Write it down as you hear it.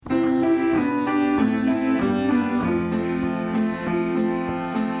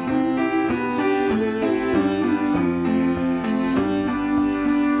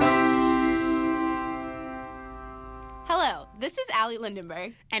Allie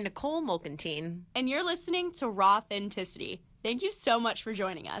Lindenberg. And Nicole Mulkentine. And you're listening to Raw Authenticity. Thank you so much for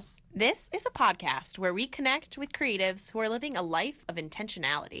joining us. This is a podcast where we connect with creatives who are living a life of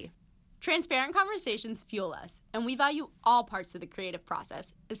intentionality. Transparent conversations fuel us, and we value all parts of the creative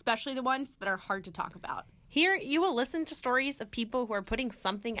process, especially the ones that are hard to talk about. Here, you will listen to stories of people who are putting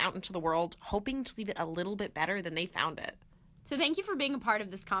something out into the world, hoping to leave it a little bit better than they found it. So thank you for being a part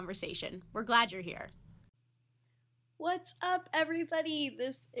of this conversation. We're glad you're here. What's up, everybody?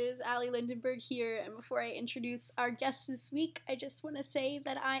 This is Allie Lindenberg here, and before I introduce our guest this week, I just want to say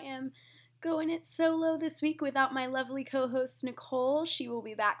that I am going it solo this week without my lovely co-host, Nicole. She will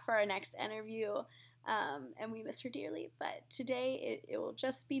be back for our next interview, and we miss her dearly. But today, it will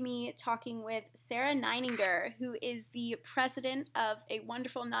just be me talking with Sarah Neininger, who is the president of a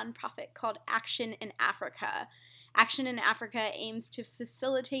wonderful nonprofit called Action in Africa. Action in Africa aims to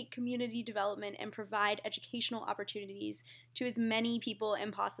facilitate community development and provide educational opportunities to as many people as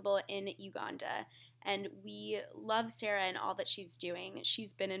possible in Uganda. And we love Sarah and all that she's doing.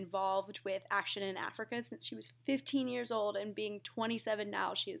 She's been involved with Action in Africa since she was 15 years old, and being 27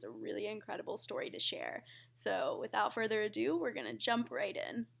 now, she has a really incredible story to share. So without further ado, we're going to jump right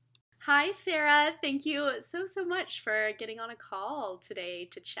in. Hi, Sarah. Thank you so much for getting on a call today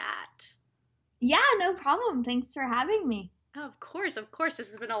to chat. Yeah, no problem. Thanks for having me. Oh, of course.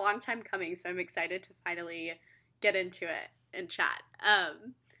 This has been a long time coming, so I'm excited to finally get into it and chat.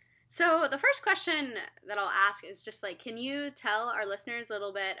 So the first question that I'll ask is just like, can you tell our listeners a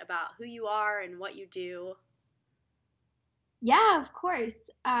little bit about who you are and what you do? Yeah, of course.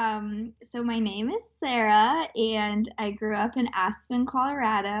 So my name is Sarah, and I grew up in Aspen,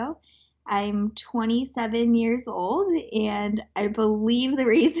 Colorado. I'm 27 years old, and I believe the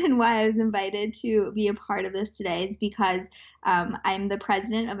reason why I was invited to be a part of this today is because I'm the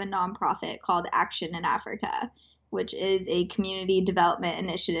president of a nonprofit called Action in Africa, which is a community development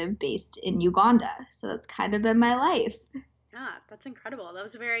initiative based in Uganda. So that's kind of been my life. Ah, that's incredible. That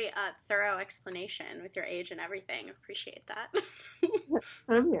was a very thorough explanation with your age and everything. Appreciate that. That's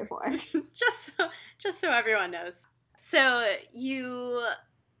what I'm here for. just so everyone knows. So you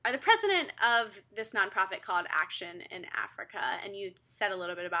are the president of this nonprofit called Action in Africa, and you said a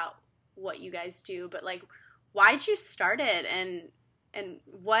little bit about what you guys do, but like, why'd you start it, and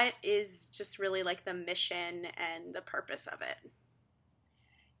what is just really like the mission and the purpose of it?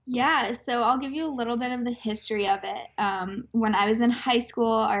 Yeah, so I'll give you a little bit of the history of it. When I was in high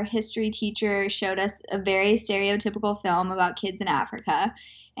school, our history teacher showed us a very stereotypical film about kids in Africa.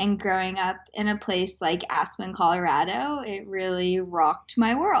 And growing up in a place like Aspen, Colorado, it really rocked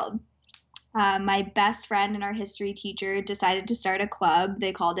my world. My best friend and our history teacher decided to start a club.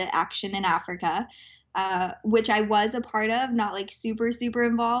 They called it Action in Africa, which I was a part of, not like super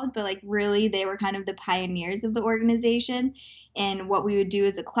involved, but like really they were kind of the pioneers of the organization. And what we would do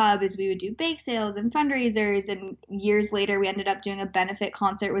as a club is we would do bake sales and fundraisers. And years later, we ended up doing a benefit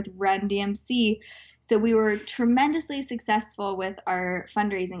concert with Run DMC. So we were tremendously successful with our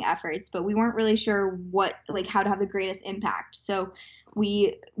fundraising efforts, but we weren't really sure how to have the greatest impact. So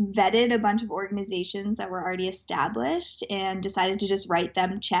we vetted a bunch of organizations that were already established and decided to just write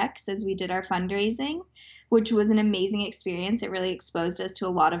them checks as we did our fundraising, which was an amazing experience. It really exposed us to a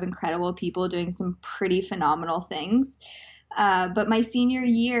lot of incredible people doing some pretty phenomenal things. But my senior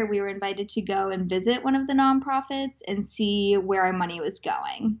year, we were invited to go and visit one of the nonprofits and see where our money was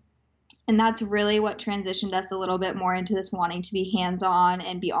going. And that's really what transitioned us a little bit more into this wanting to be hands-on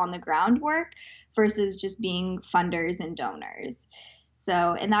and be on the ground work versus just being funders and donors.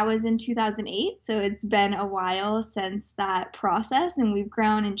 So, and that was in 2008. So it's been a while since that process, and we've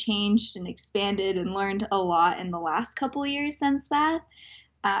grown and changed and expanded and learned a lot in the last couple of years since that.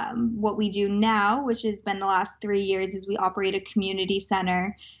 What we do now, which has been the last 3 years, is we operate a community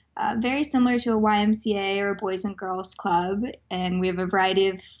center, very similar to a YMCA or a Boys and Girls Club, and we have a variety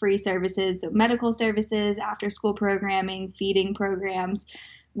of free services, so medical services, after-school programming, feeding programs,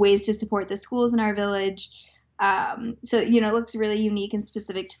 ways to support the schools in our village. So, it looks really unique and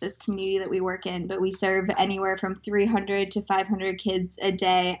specific to this community that we work in, but we serve anywhere from 300 to 500 kids a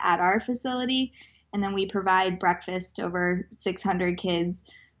day at our facility, and then we provide breakfast to over 600 kids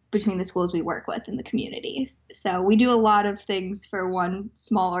between the schools we work with in the community. So we do a lot of things for one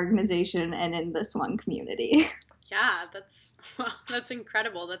small organization and in this one community. Yeah, that's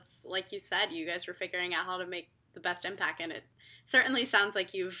incredible. That's, like you said, you guys were figuring out how to make the best impact, and it certainly sounds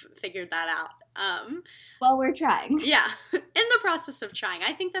like you've figured that out. Well, we're trying. Yeah, in the process of trying.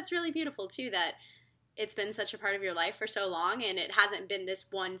 I think that's really beautiful, too, that it's been such a part of your life for so long, and it hasn't been this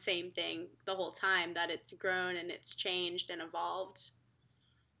one same thing the whole time, that it's grown and it's changed and evolved.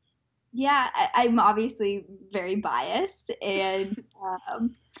 Yeah, I'm obviously very biased, and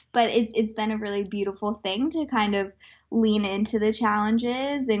but it's been a really beautiful thing to kind of lean into the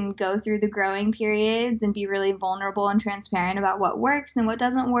challenges and go through the growing periods and be really vulnerable and transparent about what works and what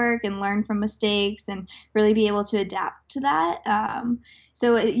doesn't work and learn from mistakes and really be able to adapt to that.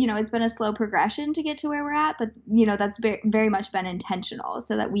 So it's been a slow progression to get to where we're at, but that's very much been intentional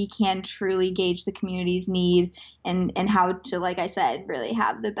so that we can truly gauge the community's need and how to, like I said, really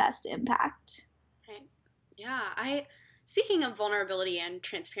have the best impact. Right. Yeah. Speaking of vulnerability and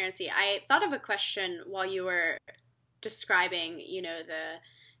transparency, I thought of a question while you were describing,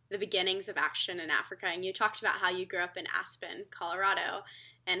 the beginnings of Action in Africa, and you talked about how you grew up in Aspen, Colorado,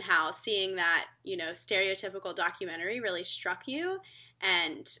 and how seeing that, stereotypical documentary really struck you.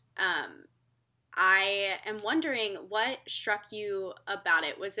 And I am wondering what struck you about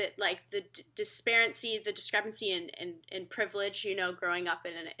it. Was it like the discrepancy in privilege, growing up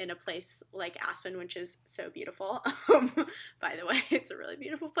in a place like Aspen, which is so beautiful. By the way, it's a really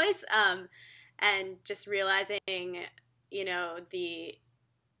beautiful place. And just realizing, the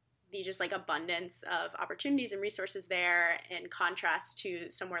just like abundance of opportunities and resources there in contrast to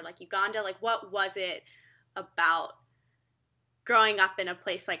somewhere like Uganda. Like, what was it about growing up in a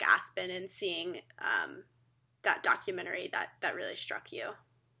place like Aspen and seeing that documentary that really struck you?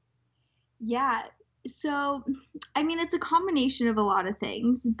 Yeah. So, I mean, it's a combination of a lot of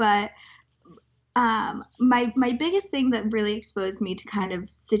things, but my biggest thing that really exposed me to kind of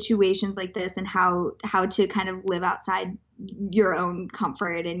situations like this and how to kind of live outside your own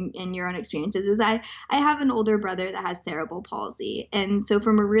comfort and your own experiences is I have an older brother that has cerebral palsy, and so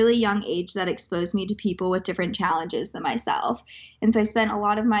from a really young age that exposed me to people with different challenges than myself. And so I spent a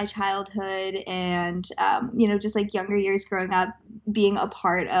lot of my childhood and just like younger years growing up being a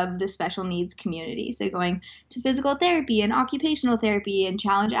part of the special needs community, so going to physical therapy and occupational therapy and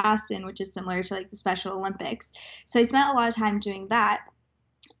Challenge Aspen, which is similar to like the Special Olympics. So I spent a lot of time doing that.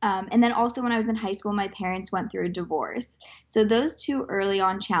 And then also when I was in high school, my parents went through a divorce. So those two early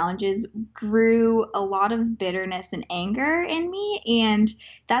on challenges grew a lot of bitterness and anger in me. And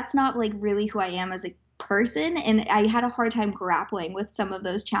that's not like really who I am as a person. And I had a hard time grappling with some of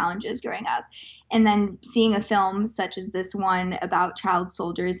those challenges growing up. And then seeing a film such as this one about child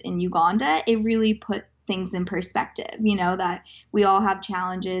soldiers in Uganda, it really put things in perspective, that we all have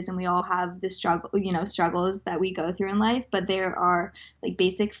challenges and we all have the struggles that we go through in life, but there are like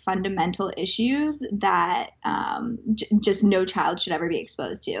basic fundamental issues that just no child should ever be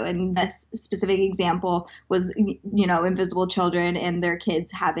exposed to. And this specific example was, invisible children and their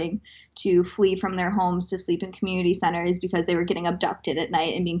kids having to flee from their homes to sleep in community centers because they were getting abducted at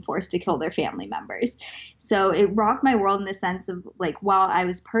night and being forced to kill their family members. So it rocked my world in the sense of like, while I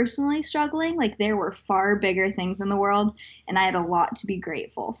was personally struggling, like there were far bigger things in the world and I had a lot to be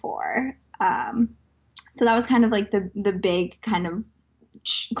grateful for. So that was kind of like the big kind of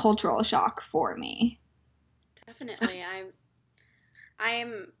cultural shock for me. Definitely.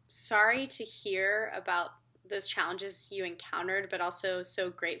 I'm sorry to hear about those challenges you encountered, but also so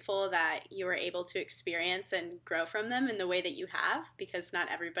grateful that you were able to experience and grow from them in the way that you have, because not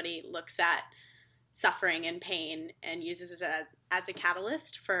everybody looks at suffering and pain and uses it as a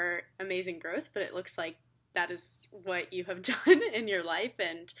catalyst for amazing growth, but it looks like that is what you have done in your life.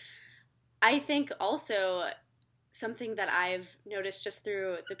 And I think also something that I've noticed just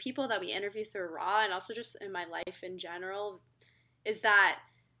through the people that we interview through Raw and also just in my life in general is that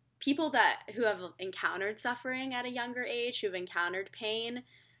people who have encountered suffering at a younger age, who've encountered pain,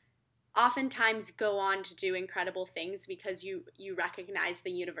 oftentimes go on to do incredible things because you recognize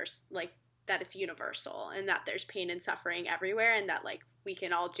the universe, like that it's universal and that there's pain and suffering everywhere and that like we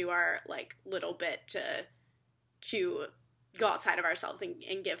can all do our like little bit to go outside of ourselves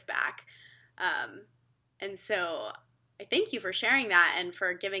and give back. And so I thank you for sharing that and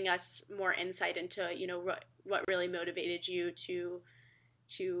for giving us more insight into, what really motivated you to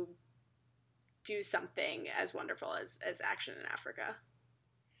do something as wonderful as Action in Africa.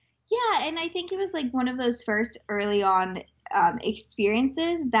 Yeah, and I think it was like one of those first early on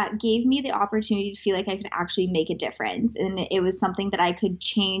experiences that gave me the opportunity to feel like I could actually make a difference. And it was something that I could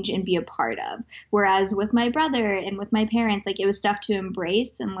change and be a part of. Whereas with my brother and with my parents, like it was stuff to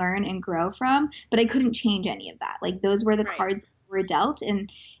embrace and learn and grow from, but I couldn't change any of that. Like those were the Right. cards were dealt,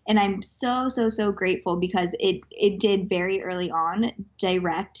 and I'm so grateful because it did very early on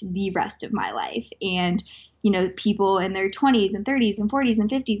direct the rest of my life. And people in their 20s and 30s and 40s and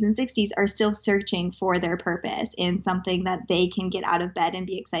 50s and 60s are still searching for their purpose and something that they can get out of bed and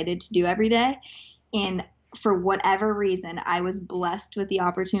be excited to do every day. And for whatever reason, I was blessed with the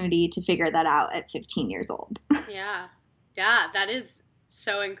opportunity to figure that out at 15 years old. Yeah, that is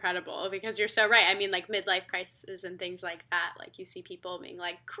so incredible because you're so right. I mean, like midlife crises and things like that, like you see people being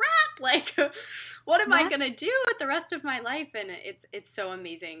like, crap, like what am I going to do with the rest of my life? And it's so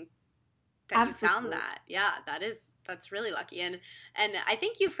amazing that Absolutely. You found that. Yeah, that's really lucky. And I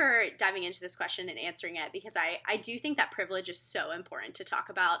thank you for diving into this question and answering it because I do think that privilege is so important to talk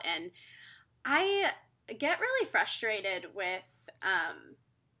about. And I get really frustrated with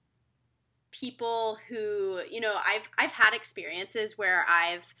people who, you know, I've had experiences where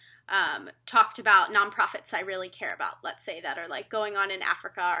I've talked about nonprofits I really care about, let's say, that are like going on in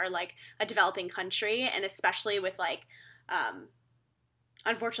Africa or like a developing country, and especially with like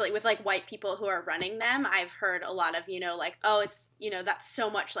unfortunately with like white people who are running them, I've heard a lot of, you know, like, oh, it's, you know, that's so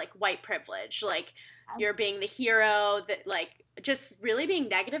much like white privilege, like you're being the hero, that like just really being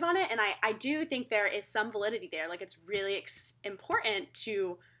negative on it. And I do think there is some validity there. Like it's really important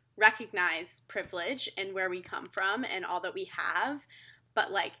to recognize privilege and where we come from and all that we have,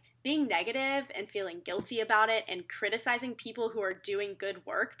 but like being negative and feeling guilty about it and criticizing people who are doing good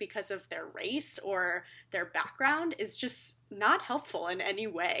work because of their race or their background is just not helpful in any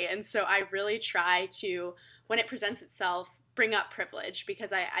way. And so I really try to, when it presents itself, bring up privilege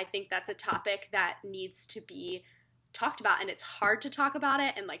because I think that's a topic that needs to be talked about, and it's hard to talk about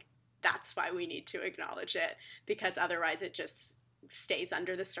it, and like that's why we need to acknowledge it, because otherwise it just stays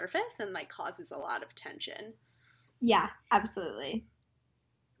under the surface and like causes a lot of tension. Yeah, absolutely.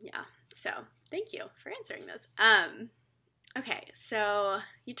 Yeah. So thank you for answering this. Okay. So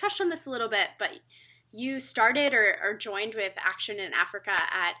you touched on this a little bit, but you started or joined with Action in Africa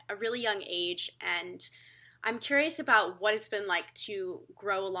at a really young age. And I'm curious about what it's been like to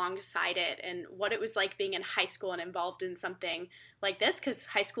grow alongside it and what it was like being in high school and involved in something like this, because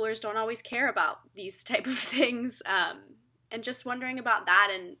high schoolers don't always care about these type of things. And just wondering about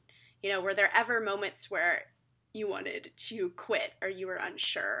that. And, you know, were there ever moments where you wanted to quit or you were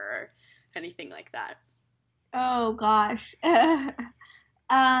unsure or anything like that? Oh, gosh.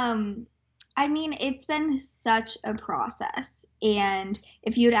 I mean, it's been such a process. And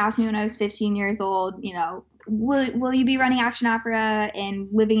if you had asked me when I was 15 years old, you know, will you be running Action Africa and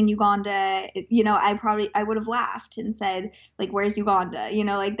living in Uganda? You know, I would have laughed and said, like, where's Uganda? You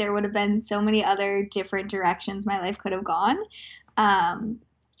know, like there would have been so many other different directions my life could have gone.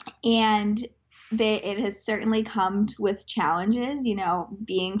 And it has certainly come with challenges, you know,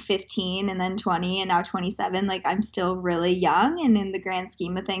 being 15 and then 20 and now 27, like I'm still really young and in the grand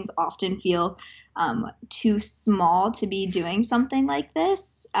scheme of things often feel too small to be doing something like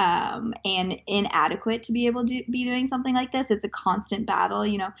this and inadequate to be able to be doing something like this. It's a constant battle,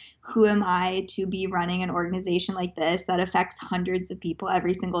 you know, who am I to be running an organization like this that affects hundreds of people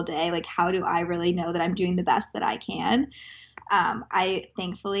every single day? Like, how do I really know that I'm doing the best that I can? I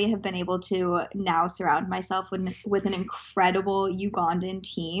thankfully have been able to now surround myself with an incredible Ugandan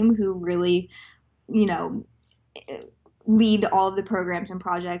team who really, you know, lead all of the programs and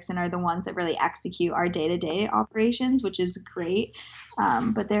projects and are the ones that really execute our day-to-day operations, which is great.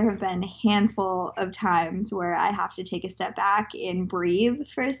 But there have been a handful of times where I have to take a step back and breathe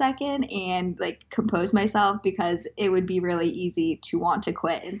for a second and like compose myself, because it would be really easy to want to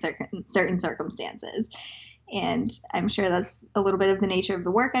quit in certain circumstances. And I'm sure that's a little bit of the nature of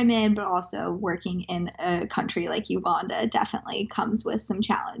the work I'm in, but also working in a country like Uganda definitely comes with some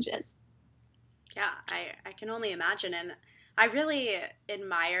challenges. Yeah, I can only imagine. And I really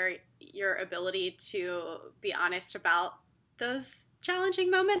admire your ability to be honest about those challenging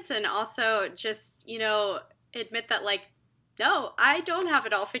moments and also just, you know, admit that like, no, I don't have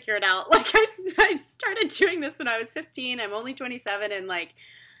it all figured out. Like I started doing this when I was 15. I'm only 27, and like,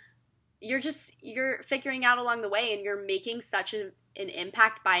 you're figuring out along the way, and you're making such an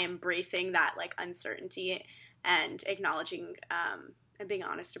impact by embracing that like uncertainty and acknowledging and being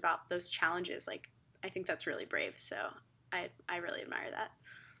honest about those challenges. Like, I think that's really brave. So I really admire that.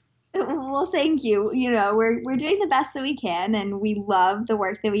 Well, thank you. You know, we're doing the best that we can, and we love the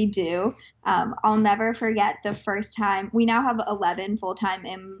work that we do. I'll never forget the first time. We now have 11 full-time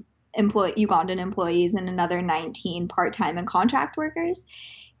Ugandan employees and another 19 part-time and contract workers.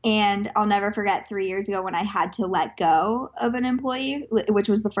 And I'll never forget 3 years ago when I had to let go of an employee, which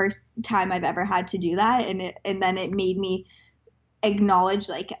was the first time I've ever had to do that. And then it made me acknowledge,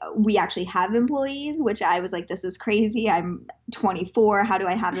 like, we actually have employees, which I was like, this is crazy. I'm 24. How do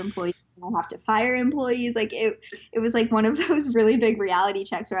I have employees? I have to fire employees. Like it was like one of those really big reality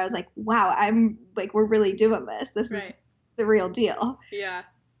checks where I was like, wow, I'm like, we're really doing this. This is the real deal. Yeah.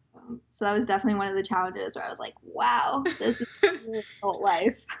 So that was definitely one of the challenges where I was like, wow, this is adult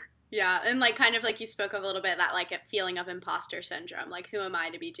life. Yeah, and like kind of like you spoke of a little bit, that like a feeling of imposter syndrome. Like, who am I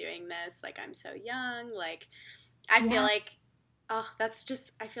to be doing this? Like, I'm so young. Like, I feel like Oh, that's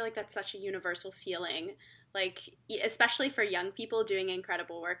just, I feel like that's such a universal feeling. Like, especially for young people doing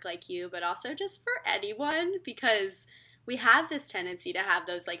incredible work like you, but also just for anyone, because we have this tendency to have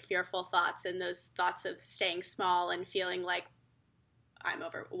those like fearful thoughts and those thoughts of staying small and feeling like I'm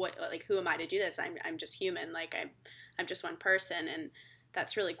over what, like, who am I to do this? I'm just human. Like I'm just one person. And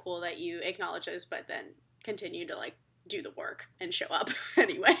that's really cool that you acknowledge those, but then continue to like do the work and show up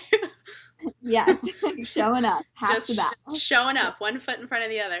anyway. Yes, showing up, half the battle. Showing up, one foot in front of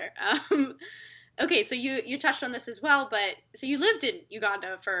the other. Okay, so you touched on this as well, but so you lived in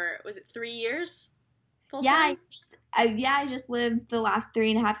Uganda for, was it 3 years? Full time? I just lived the last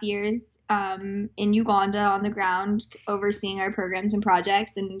 3.5 years in Uganda on the ground, overseeing our programs and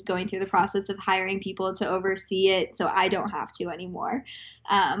projects and going through the process of hiring people to oversee it so I don't have to anymore.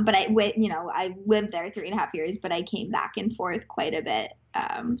 But I lived there 3.5 years, but I came back and forth quite a bit.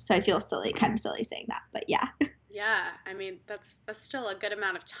 So I feel kind of silly saying that, but yeah. Yeah, I mean, that's still a good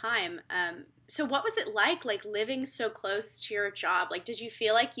amount of time. So what was it like living so close to your job? Like, did you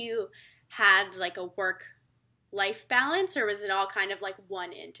feel like you had like a work-life balance, or was it all kind of like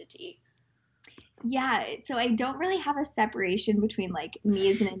one entity? Yeah, so I don't really have a separation between like me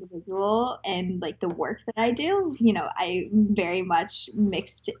as an individual and like the work that I do. I very much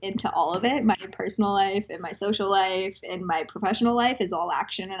mixed into all of it. My personal life and my social life and my professional life is all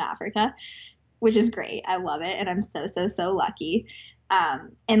action in Africa, which is great. I love it. And I'm so, so, so lucky.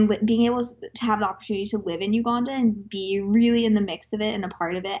 And being able to have the opportunity to live in Uganda and be really in the mix of it and a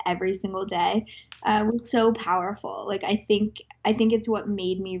part of it every single day was so powerful. Like, I think it's what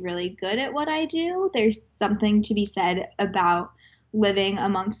made me really good at what I do. There's something to be said about living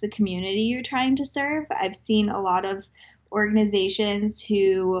amongst the community you're trying to serve. I've seen a lot of organizations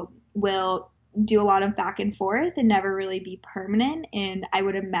who will do a lot of back and forth and never really be permanent. And I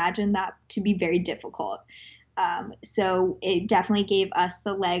would imagine that to be very difficult. So it definitely gave us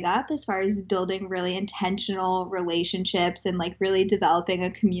the leg up as far as building really intentional relationships and like really developing a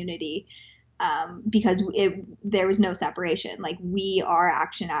community. Because there was no separation. Like, we are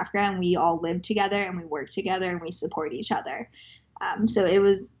Action Africa and we all live together and we work together and we support each other. So it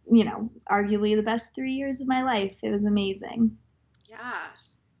was, arguably the best 3 years of my life. It was amazing. Yeah,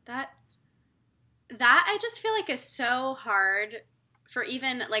 that I just feel like is so hard for,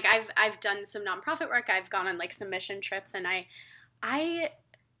 even like I've done some nonprofit work. I've gone on like some mission trips, and I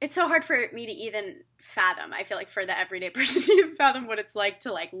it's so hard for me to even fathom. I feel like for the everyday person to even fathom what it's like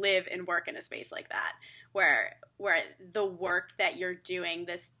to like live and work in a space like that, where the work that you're doing,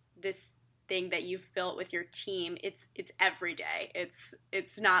 this thing that you've built with your team, it's every day.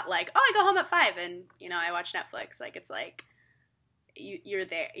 It's not like, oh, I go home at 5 and I watch Netflix. Like, it's like you're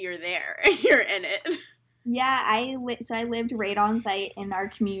there, you're in it. Yeah, I lived right on site in our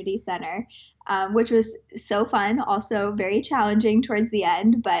community center, which was so fun, also very challenging towards the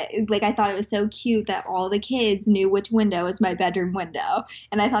end. But like, I thought it was so cute that all the kids knew which window was my bedroom window,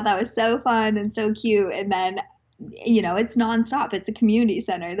 and I thought that was so fun and so cute. And then, it's nonstop. It's a community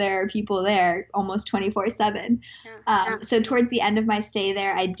center. There are people there almost 24/7. Yeah. So towards the end of my stay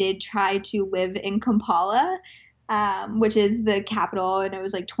there, I did try to live in Kampala, which is the capital, and it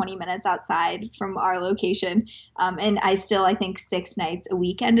was like 20 minutes outside from our location. And I think 6 nights a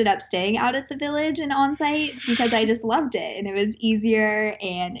week ended up staying out at the village and on site because I just loved it, and it was easier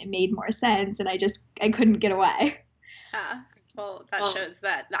and it made more sense, and I couldn't get away. Yeah, well, that shows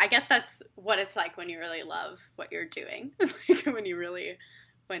that. I guess that's what it's like when you really love what you're doing. Like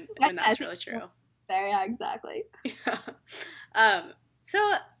when that's really true. Yeah, exactly. Yeah. So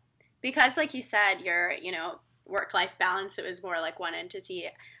because like you said, you're, work-life balance, it was more like one entity.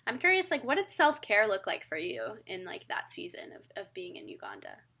 I'm curious, like, what did self-care look like for you in like that season of being in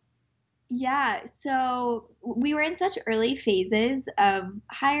Uganda? Yeah, so we were in such early phases of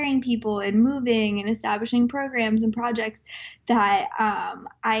hiring people and moving and establishing programs and projects that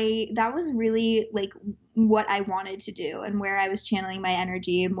that was really like what I wanted to do and where I was channeling my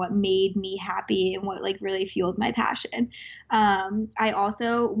energy and what made me happy and what like really fueled my passion.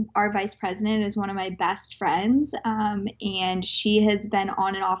 Our vice president is one of my best friends, and she has been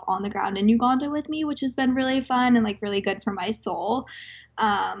on and off on the ground in Uganda with me, which has been really fun and like really good for my soul.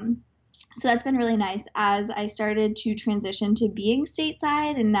 So that's been really nice. As I started to transition to being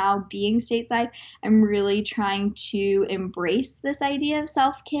stateside and now being stateside, I'm really trying to embrace this idea of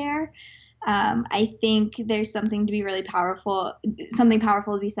self-care. I think there's something powerful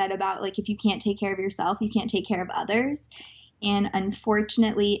to be said about like, if you can't take care of yourself, you can't take care of others. And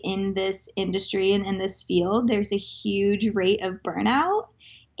unfortunately, in this industry and in this field, there's a huge rate of burnout.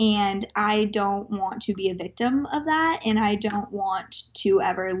 And I don't want to be a victim of that. And I don't want to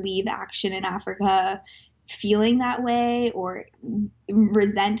ever leave Action in Africa feeling that way or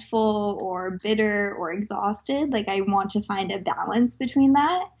resentful or bitter or exhausted. Like I want to find a balance between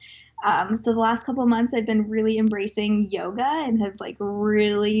that. So the last couple of months I've been really embracing yoga and have like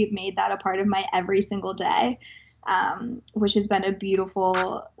really made that a part of my every single day, which has been a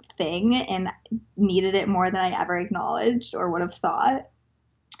beautiful thing and needed it more than I ever acknowledged or would have thought.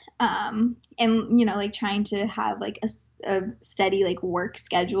 And like trying to have like a steady like work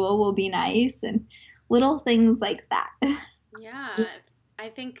schedule will be nice, and little things like that. Yeah, I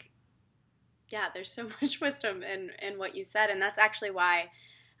think, there's so much wisdom in what you said, and that's actually why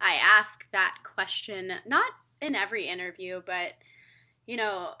I ask that question, not in every interview, but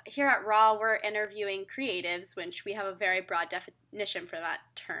here at Raw, we're interviewing creatives, which we have a very broad definition for that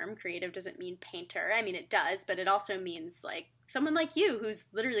term. Creative doesn't mean painter. I mean, it does, but it also means like someone like you who's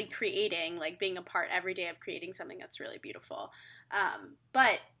literally creating, like being a part every day of creating something that's really beautiful.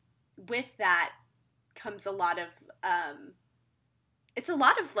 But with that comes a lot of, it's a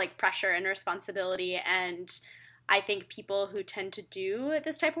lot of like pressure and responsibility, and I think people who tend to do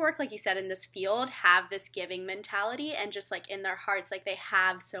this type of work, like you said, in this field, have this giving mentality, and just like in their hearts, like they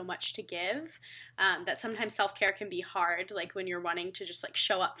have so much to give, that sometimes self-care can be hard, like when you're wanting to just like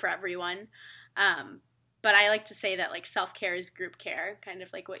show up for everyone. But I like to say that like self-care is group care, kind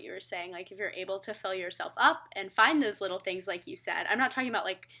of like what you were saying. Like if you're able to fill yourself up and find those little things, like you said, I'm not talking about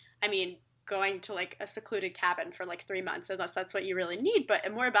like, going to like a secluded cabin for like 3 months, unless that's what you really need, but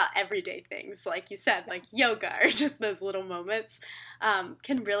more about everyday things, like you said, like yoga or just those little moments,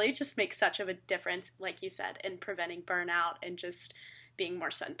 can really just make such of a difference, like you said, in preventing burnout and just being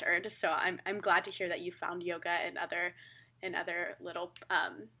more centered. So I'm glad to hear that you found yoga and other little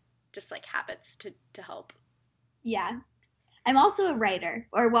just like habits to help. Yeah. I'm also a writer,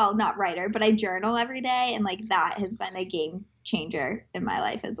 or well, not writer, but I journal every day, and like that has been a game changer in my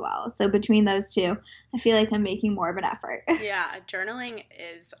life as well. So between those two, I feel like I'm making more of an effort. Yeah, journaling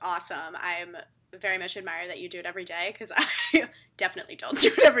is awesome. I'm very much admire that you do it every day, because I definitely don't do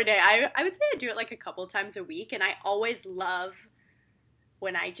it every day. I would say I do it like a couple times a week, and I always love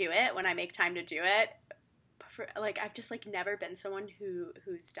when I do it, when I make time to do it. Like I've just like never been someone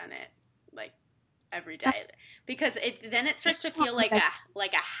who's done it like every day, because then it starts to feel like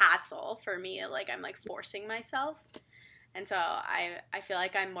a hassle for me, like I'm like forcing myself. And so I feel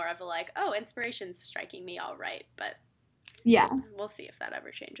like I'm more of a like, oh, inspiration's striking me all right, but yeah, we'll see if that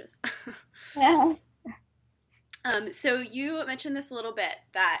ever changes. Yeah. So you mentioned this a little bit,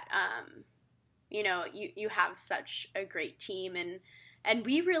 that you have such a great team, and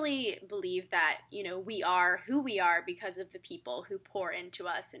we really believe that, we are who we are because of the people who pour into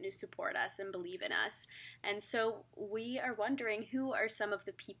us and who support us and believe in us. And so we are wondering, who are some of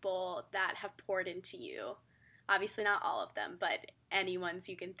the people that have poured into you? Obviously not all of them, but any ones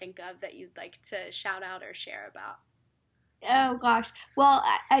you can think of that you'd like to shout out or share about. Oh gosh. Well,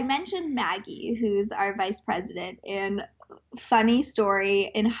 I mentioned Maggie, who's our vice president, and funny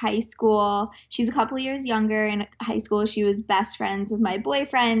story, in high school, she's a couple years younger. In high school, she was best friends with my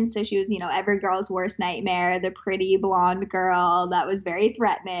boyfriend. So she was, every girl's worst nightmare, the pretty blonde girl that was very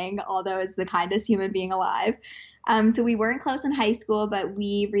threatening, although is the kindest human being alive. So we weren't close in high school, but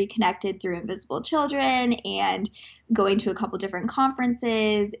we reconnected through Invisible Children and going to a couple different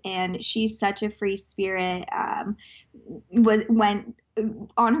conferences. And she's such a free spirit. Went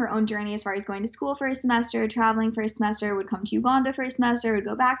on her own journey as far as going to school for a semester, traveling for a semester, would come to Uganda for a semester, would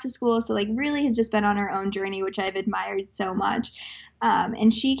go back to school. So like really has just been on her own journey, which I've admired so much.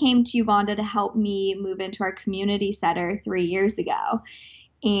 And she came to Uganda to help me move into our community center 3 years ago.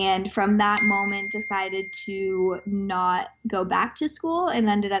 And from that moment decided to not go back to school and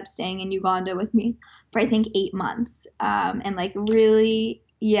ended up staying in Uganda with me for I think 8 months. And like really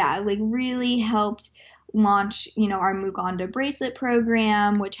helped launch, our Muganda bracelet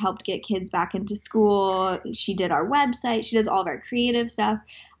program, which helped get kids back into school. She did our website. She does all of our creative stuff.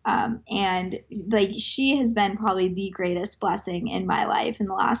 And like she has been probably the greatest blessing in my life in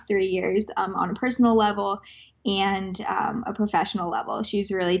the last 3 years, on a personal level and a professional level.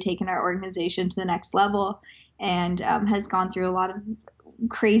 She's really taken our organization to the next level, and has gone through a lot of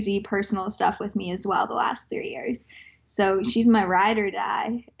crazy personal stuff with me as well the last 3 years. So she's my ride or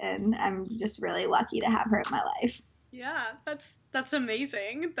die, and I'm just really lucky to have her in my life. Yeah, that's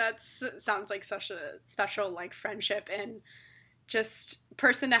amazing. Sounds like such a special like friendship and just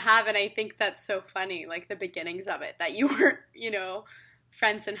person to have. And I think that's so funny, like the beginnings of it, that you weren't,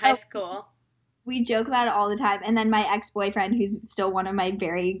 friends in high school. We joke about it all the time. And then my ex-boyfriend, who's still one of my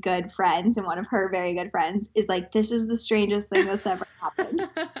very good friends and one of her very good friends, is like, this is the strangest thing that's ever happened.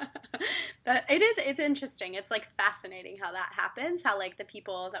 It's interesting. It's like fascinating how that happens, how like the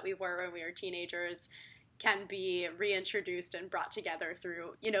people that we were when we were teenagers can be reintroduced and brought together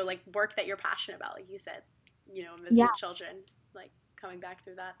through, you know, like work that you're passionate about, like you said, you know, visiting children, like coming back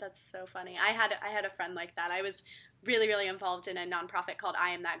through that. That's so funny. I had a friend like that. I was really, really involved in a nonprofit called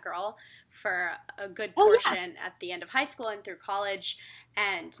I Am That Girl for a good portion at the end of high school and through college.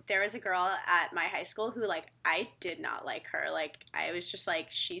 And there was a girl at my high school who, like, I did not like her. Like, I was just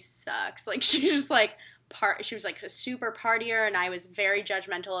like, she sucks. Like, she's just like she was like a super partier, and I was very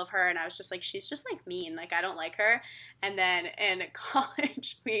judgmental of her, and I was just like, she's just like mean. Like, I don't like her. And then in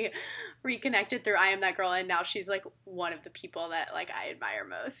college, we reconnected through I Am That Girl, and now she's like one of the people that like I admire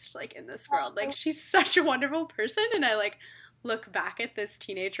most, like, in this world. Like, she's such a wonderful person, and I like look back at this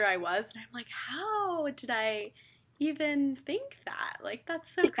teenager I was, and I'm like, how did I even think that? Like,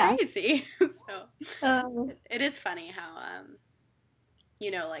 that's so crazy. So it is funny how you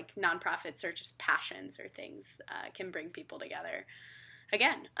know, like nonprofits or just passions or things can bring people together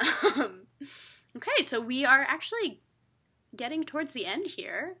again. Okay, so we are actually getting towards the end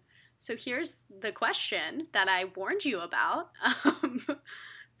here. So here's the question that I warned you about.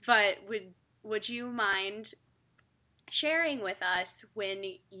 But would you mind sharing with us when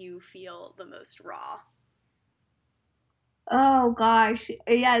you feel the most raw? Oh gosh.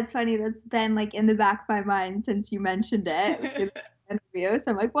 Yeah, it's funny. That's been like in the back of my mind since you mentioned it. Interview,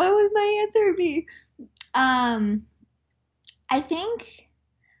 so I'm like, what would my answer be? I think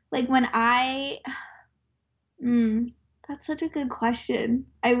like when that's such a good question.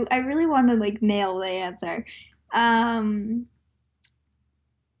 I really want to like nail the answer. I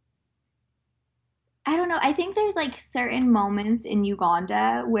don't know. I think there's like certain moments in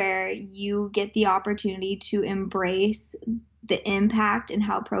Uganda where you get the opportunity to embrace the impact and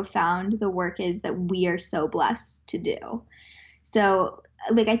how profound the work is that we are so blessed to do. So,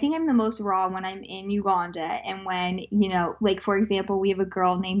 like, I think I'm the most raw when I'm in Uganda and when, you know, like, for example, we have a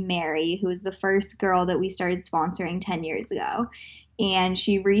girl named Mary who was the first girl that we started sponsoring 10 years ago. And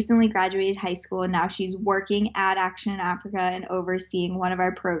she recently graduated high school, and now she's working at Action in Africa and overseeing one of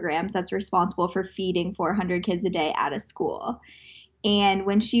our programs that's responsible for feeding 400 kids a day at a school. And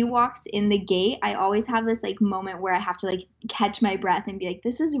when she walks in the gate, I always have this like moment where I have to like catch my breath and be like,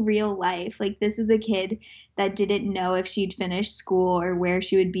 this is real life. Like, this is a kid that didn't know if she'd finish school or where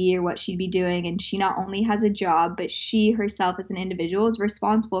she would be or what she'd be doing. And she not only has a job, but she herself as an individual is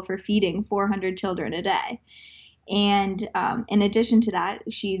responsible for feeding 400 children a day. And in addition to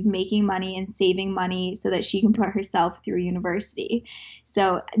that, she's making money and saving money so that she can put herself through university.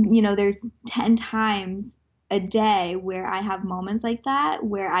 So, you know, there's 10 times a day where I have moments like that,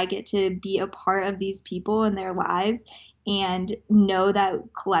 where I get to be a part of these people and their lives and know that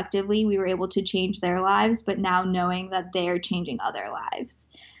collectively we were able to change their lives, but now knowing that they're changing other lives.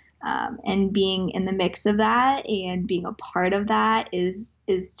 And being in the mix of that and being a part of that is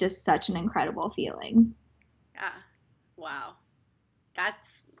just such an incredible feeling. Yeah. Wow.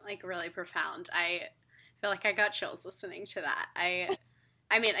 That's like really profound. I feel like I got chills listening to that.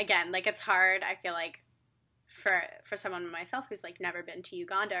 I mean, again, like, it's hard. I feel like for someone myself who's like never been to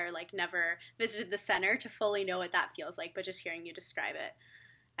Uganda or like never visited the center to fully know what that feels like, but just hearing you describe it,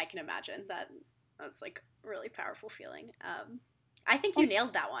 I can imagine that that's like a really powerful feeling. I think you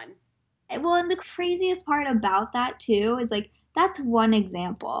nailed that one. Well, and the craziest part about that too is like that's one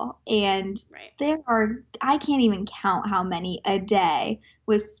example, and I can't even count how many a day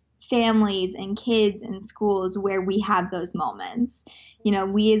with families and kids and schools where we have those moments. You know,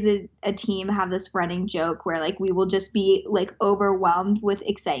 we as a team have this running joke where like we will just be like overwhelmed with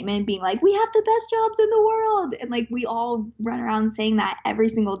excitement, being like, we have the best jobs in the world. And like we all run around saying that every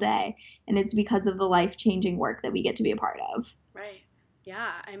single day. And it's because of the life-changing work that we get to be a part of. Right.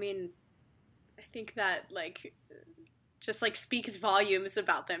 Yeah. I mean, I think that like just like speaks volumes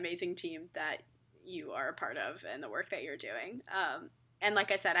about the amazing team that you are a part of and the work that you're doing. And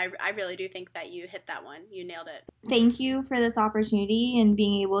like I said, I really do think that you hit that one. You nailed it. Thank you for this opportunity and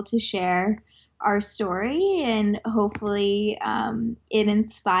being able to share our story, and hopefully it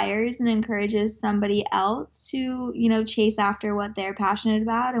inspires and encourages somebody else to, you know, chase after what they're passionate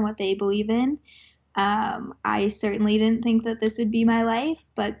about and what they believe in. I certainly didn't think that this would be my life,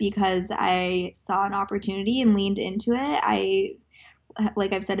 but because I saw an opportunity and leaned into it,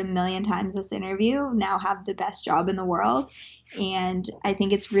 like I've said a million times this interview, now have the best job in the world. And I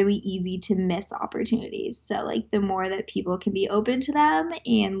think it's really easy to miss opportunities. So like the more that people can be open to them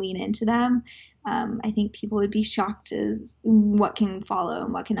and lean into them, I think people would be shocked as what can follow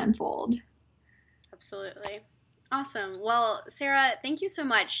and what can unfold. Absolutely. Awesome. Well, Sarah, thank you so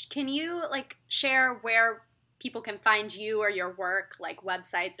much. Can you like share where people can find you or your work, like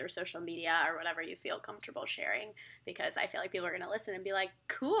websites or social media or whatever you feel comfortable sharing? Because I feel like people are going to listen and be like,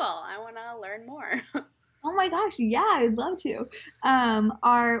 cool, I want to learn more. Oh my gosh, yeah, I'd love to.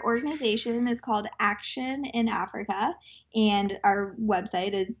 Our organization is called Action in Africa, and our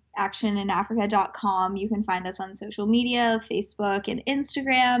website is actioninafrica.com. You can find us on social media, Facebook and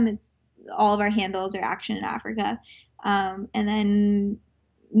Instagram. It's all of our handles are Action in Africa. And then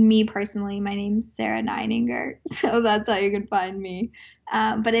me personally, my name's Sarah Neininger, so that's how you can find me.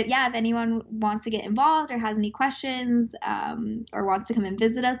 Yeah, if anyone wants to get involved or has any questions, or wants to come and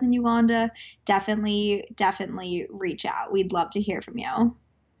visit us in Uganda, definitely reach out. We'd love to hear from you.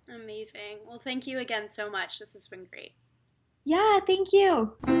 Amazing. Well, thank you again so much. This has been great. Yeah, thank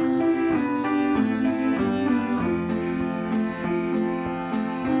you.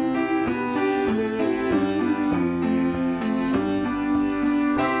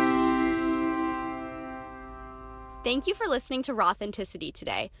 Thank you for listening to Rawthenticity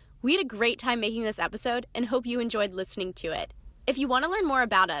today. We had a great time making this episode and hope you enjoyed listening to it. If you want to learn more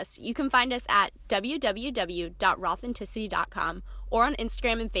about us, you can find us at www.rawthenticity.com or on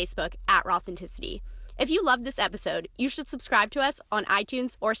Instagram and Facebook at Rawthenticity. If you loved this episode, you should subscribe to us on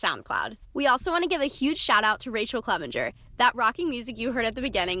iTunes or SoundCloud. We also want to give a huge shout out to Rachel Clevenger. That rocking music you heard at the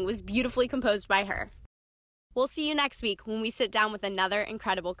beginning was beautifully composed by her. We'll see you next week when we sit down with another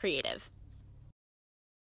incredible creative.